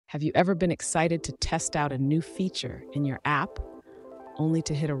Have you ever been excited to test out a new feature in your app, only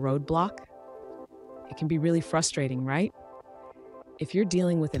to hit a roadblock? It can be really frustrating, right? If you're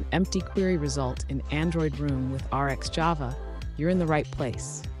dealing with an empty query result in Android Room with RxJava, you're in the right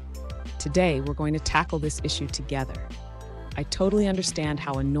place. Today, we're going to tackle this issue together. I totally understand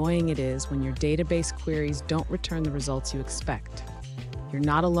how annoying it is when your database queries don't return the results you expect. You're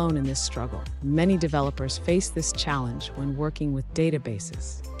not alone in this struggle. Many developers face this challenge when working with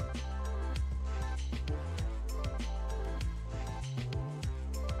databases.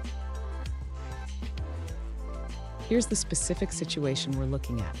 Here's the specific situation we're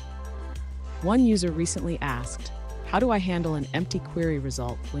looking at. One user recently asked, "How do I handle an empty query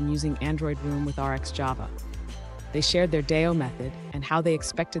result when using Android Room with RxJava?" They shared their DAO method and how they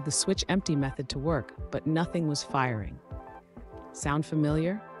expected the switch empty method to work, but nothing was firing. Sound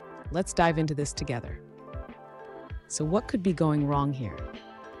familiar? Let's dive into this together. So what could be going wrong here?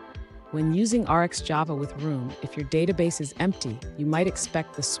 When using RxJava with Room, if your database is empty, you might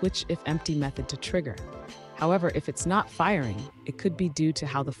expect the switch if empty method to trigger. However, if it's not firing, it could be due to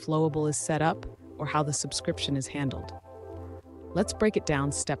how the flowable is set up or how the subscription is handled. Let's break it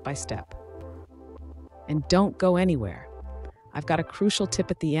down step by step. And don't go anywhere. I've got a crucial tip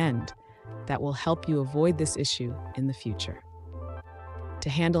at the end that will help you avoid this issue in the future. To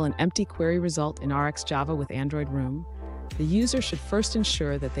handle an empty query result in RxJava with Android Room, the user should first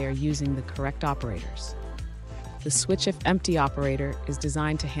ensure that they are using the correct operators. The switch if empty operator is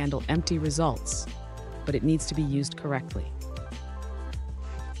designed to handle empty results, but it needs to be used correctly.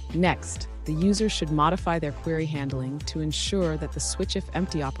 Next, the user should modify their query handling to ensure that the switch if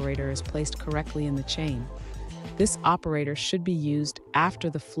empty operator is placed correctly in the chain. This operator should be used after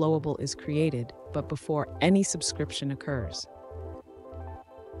the flowable is created, but before any subscription occurs.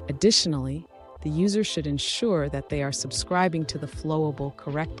 Additionally, the user should ensure that they are subscribing to the flowable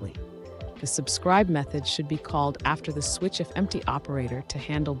correctly. The subscribe method should be called after the switch if empty operator to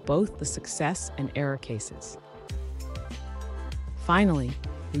handle both the success and error cases. Finally,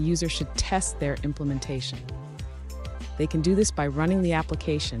 the user should test their implementation. They can do this by running the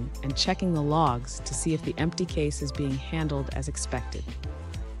application and checking the logs to see if the empty case is being handled as expected.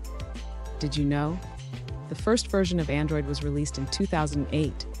 Did you know? The first version of Android was released in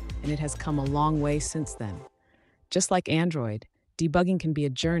 2008, and it has come a long way since then. Just like Android, debugging can be a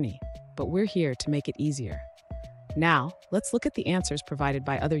journey, but we're here to make it easier. Now, let's look at the answers provided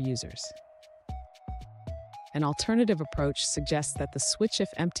by other users. An alternative approach suggests that the switch if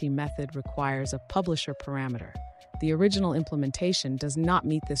empty method requires a publisher parameter. The original implementation does not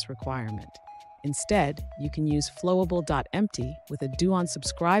meet this requirement. Instead, you can use flowable.empty with a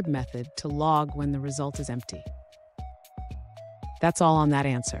doOnSubscribe method to log when the result is empty. That's all on that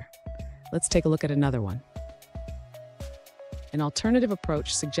answer. Let's take a look at another one. An alternative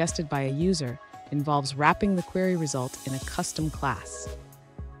approach suggested by a user involves wrapping the query result in a custom class.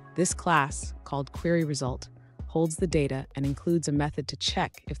 This class, called queryResult, holds the data and includes a method to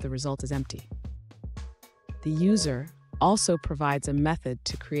check if the result is empty. The user also provides a method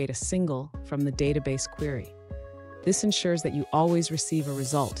to create a single from the database query. This ensures that you always receive a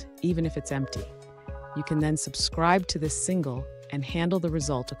result, even if it's empty. You can then subscribe to this single and handle the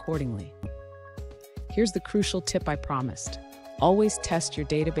result accordingly. Here's the crucial tip I promised. Always test your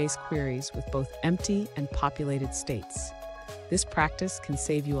database queries with both empty and populated states. This practice can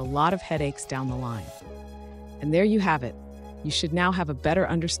save you a lot of headaches down the line. And there you have it. You should now have a better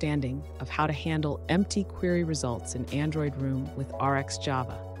understanding of how to handle empty query results in Android Room with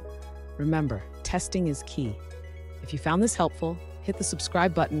RxJava. Remember, testing is key. If you found this helpful, hit the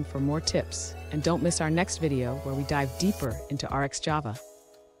subscribe button for more tips, and don't miss our next video where we dive deeper into RxJava.